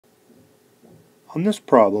On this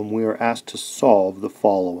problem, we are asked to solve the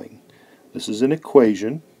following. This is an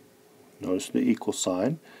equation. Notice the equal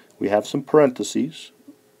sign. We have some parentheses.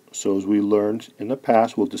 So as we learned in the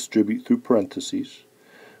past, we'll distribute through parentheses.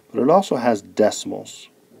 But it also has decimals.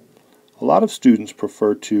 A lot of students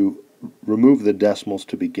prefer to remove the decimals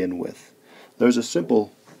to begin with. There's a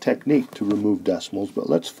simple technique to remove decimals, but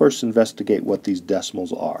let's first investigate what these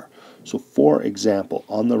decimals are. So for example,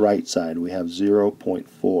 on the right side we have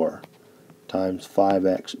 0.4 times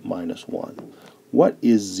 5x minus 1. What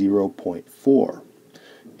is 0.4?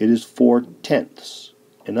 It is 4/10.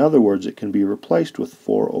 In other words, it can be replaced with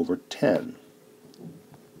 4 over 10.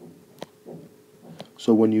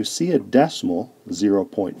 So when you see a decimal,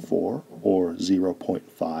 0.4 or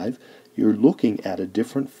 0.5, you're looking at a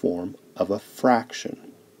different form of a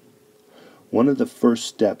fraction. One of the first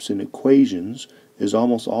steps in equations is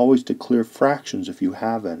almost always to clear fractions if you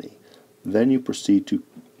have any. Then you proceed to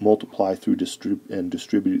multiply through and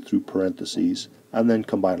distribute through parentheses, and then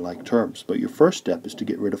combine like terms. But your first step is to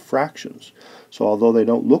get rid of fractions. So although they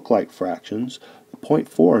don't look like fractions,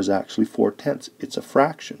 0.4 is actually 4/10. It's a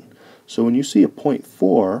fraction. So when you see a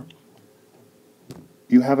 0.4,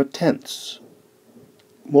 you have a tenths.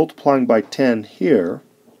 Multiplying by 10 here,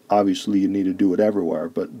 obviously you need to do it everywhere,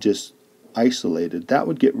 but just isolated, that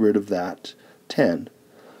would get rid of that 10.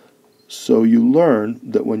 So you learn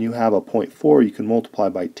that when you have a 0.4, you can multiply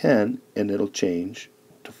by 10 and it'll change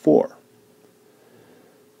to 4.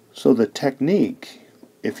 So the technique,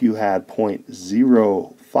 if you had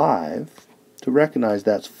 0.05, to recognize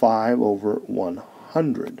that's 5 over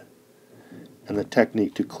 100. And the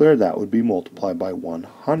technique to clear that would be multiply by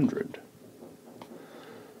 100.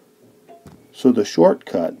 So the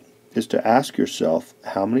shortcut is to ask yourself,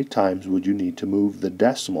 how many times would you need to move the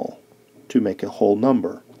decimal to make a whole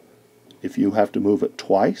number? If you have to move it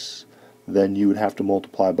twice, then you would have to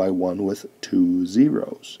multiply by 1 with 2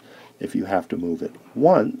 zeros. If you have to move it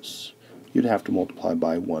once, you'd have to multiply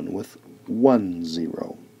by 1 with 1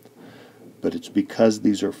 zero. But it's because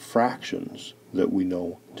these are fractions that we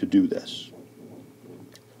know to do this.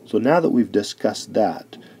 So now that we've discussed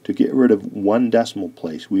that, to get rid of one decimal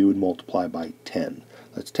place, we would multiply by 10.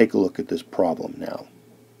 Let's take a look at this problem now.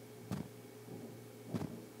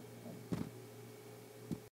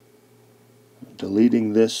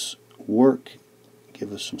 Deleting this work,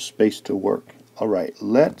 give us some space to work. Alright,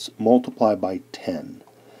 let's multiply by 10.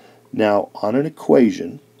 Now, on an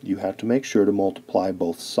equation, you have to make sure to multiply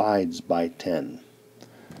both sides by 10.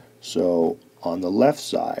 So, on the left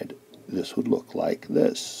side, this would look like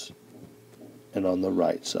this. And on the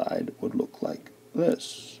right side would look like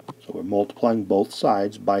this. So we're multiplying both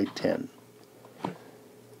sides by 10.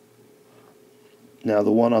 Now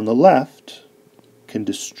the one on the left can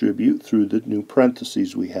distribute through the new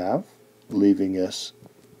parentheses we have, leaving us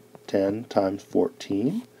 10 times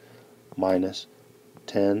 14 minus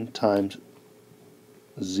 10 times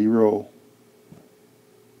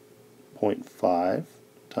 0.5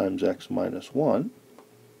 times x minus 1.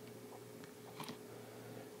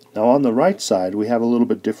 Now on the right side we have a little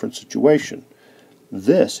bit different situation.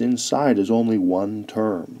 This inside is only one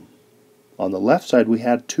term. On the left side we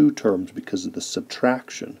had two terms because of the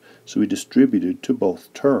subtraction, so we distributed to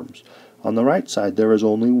both terms. On the right side there is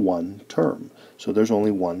only one term, so there's only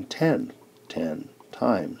one 10. 10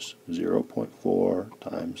 times 0.4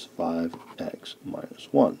 times 5x minus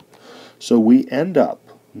 1. So we end up,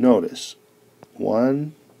 notice,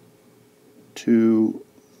 1, 2,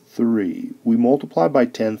 3. We multiply by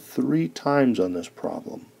 10 3 times on this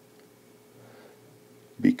problem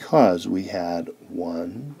because we had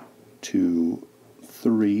 1, 2,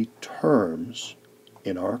 3 terms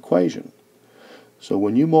in our equation. So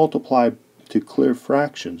when you multiply to clear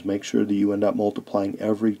fractions, make sure that you end up multiplying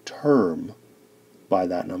every term by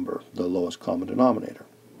that number, the lowest common denominator.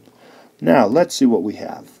 Now let's see what we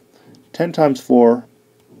have. 10 times 4,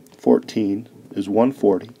 14, is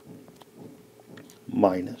 140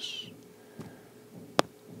 minus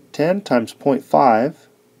 10 times 0.5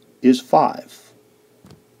 is 5.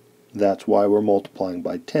 That's why we're multiplying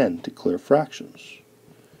by 10 to clear fractions.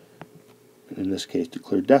 In this case, to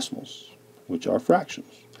clear decimals, which are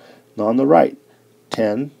fractions. Now on the right,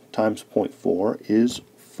 10 times 0.4 is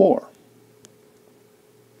 4.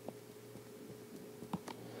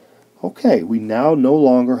 Okay, we now no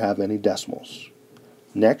longer have any decimals.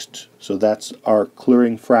 Next, so that's our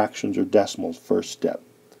clearing fractions or decimals first step.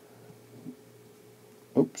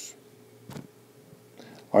 Oops.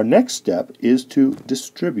 Our next step is to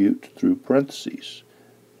distribute through parentheses.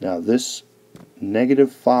 Now this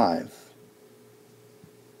 -5,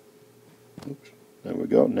 oops, there we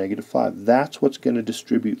go, -5, that's what's going to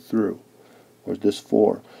distribute through. or this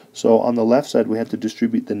 4. So on the left side we have to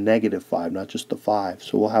distribute the negative 5, not just the 5.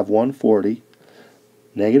 So we'll have 140.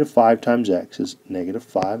 Negative 5 times x is negative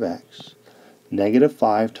 5x. Negative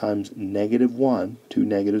 5 times negative 1, two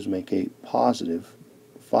negatives make a positive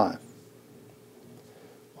 5.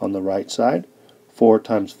 On the right side, 4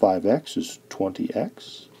 times 5x is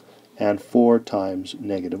 20x, and 4 times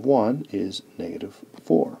negative 1 is negative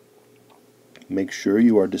 4. Make sure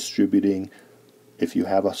you are distributing, if you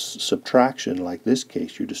have a subtraction like this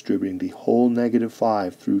case, you're distributing the whole negative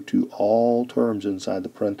 5 through to all terms inside the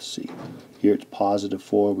parenthesis. Here it's positive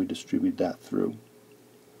 4, we distribute that through.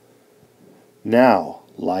 Now,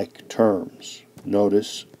 like terms.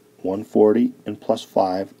 Notice 140 and plus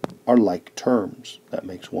 5 are like terms. That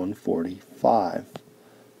makes 145.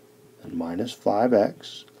 And minus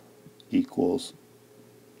 5x equals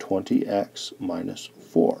 20x minus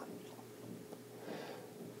 4.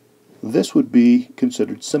 This would be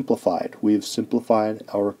considered simplified. We have simplified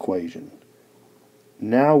our equation.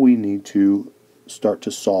 Now we need to start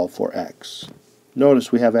to solve for x.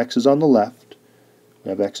 Notice we have x's on the left, we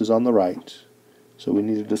have x's on the right, so we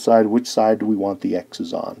need to decide which side do we want the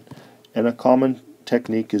x's on. And a common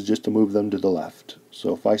technique is just to move them to the left.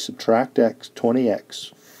 So if I subtract x,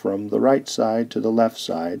 20x, from the right side to the left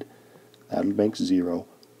side, that'll make 0.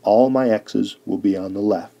 All my x's will be on the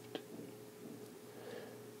left.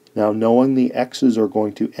 Now, knowing the x's are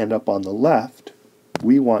going to end up on the left,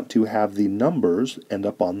 we want to have the numbers end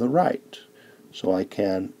up on the right. So I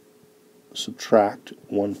can subtract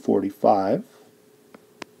 145,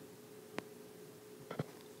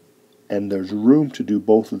 and there's room to do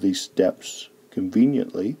both of these steps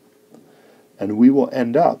conveniently, and we will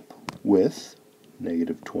end up with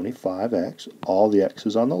negative 25x, all the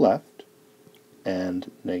x's on the left,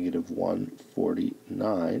 and negative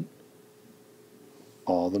 149,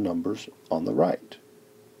 all the numbers on the right.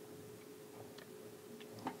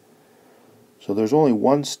 So there's only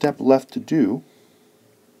one step left to do,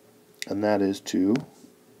 and that is to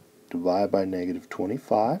divide by negative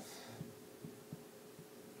 25,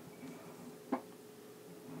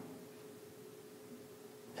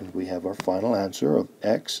 and we have our final answer of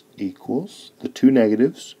x equals, the two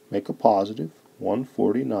negatives make a positive,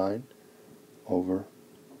 149 over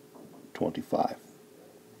 25.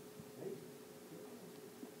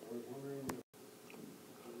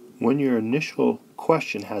 When your initial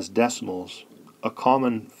question has decimals, a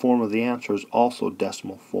common form of the answer is also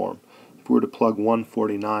decimal form. If we were to plug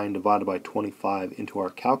 149 divided by 25 into our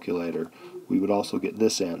calculator, we would also get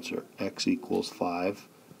this answer, x equals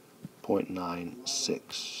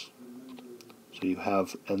 5.96. So you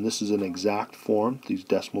have, and this is an exact form, these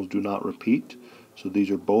decimals do not repeat, so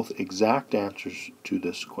these are both exact answers to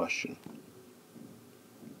this question.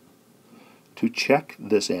 To check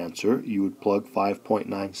this answer, you would plug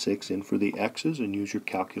 5.96 in for the x's and use your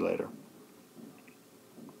calculator.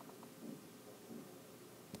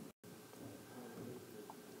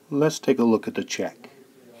 Let's take a look at the check.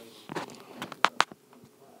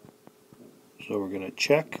 So we're going to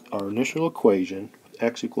check our initial equation,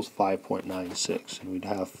 x equals 5.96, and we'd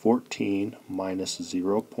have 14 minus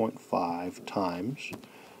 0.5 times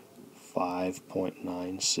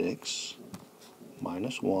 5.96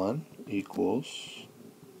 minus 1 equals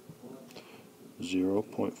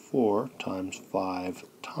 0.4 times 5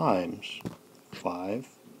 times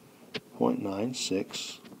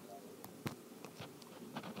 5.96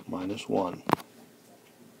 minus 1.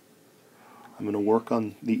 I'm going to work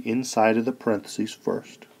on the inside of the parentheses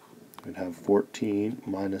first. We'd have 14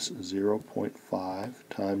 minus 0.5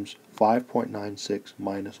 times 5.96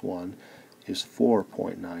 minus 1 is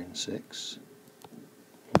 4.96.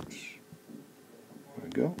 Oops. There we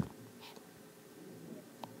go.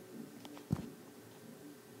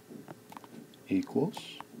 Equals,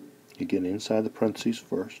 again inside the parentheses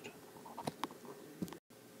first,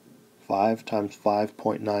 5 times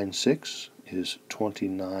 5.96 is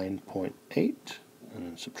 29.8, and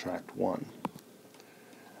then subtract 1.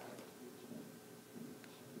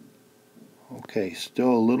 Okay,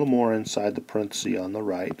 still a little more inside the parenthesis on the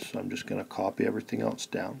right, so I'm just going to copy everything else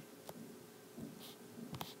down.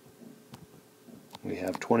 We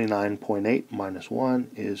have 29.8 minus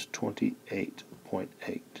 1 is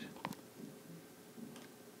 28.8.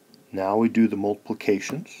 Now we do the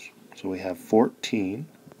multiplications. So we have 14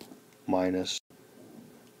 minus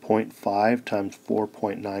 0.5 times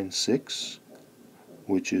 4.96,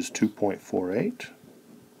 which is 2.48.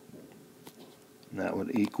 And that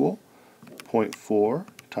would equal 0.4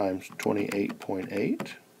 times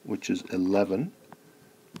 28.8, which is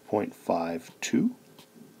 11.52.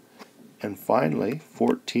 And finally,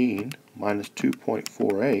 14 minus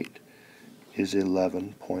 2.48 is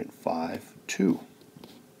 11.52. 2.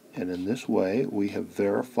 And in this way, we have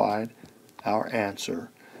verified our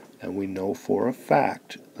answer, and we know for a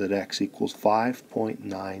fact that x equals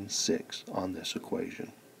 5.96 on this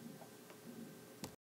equation.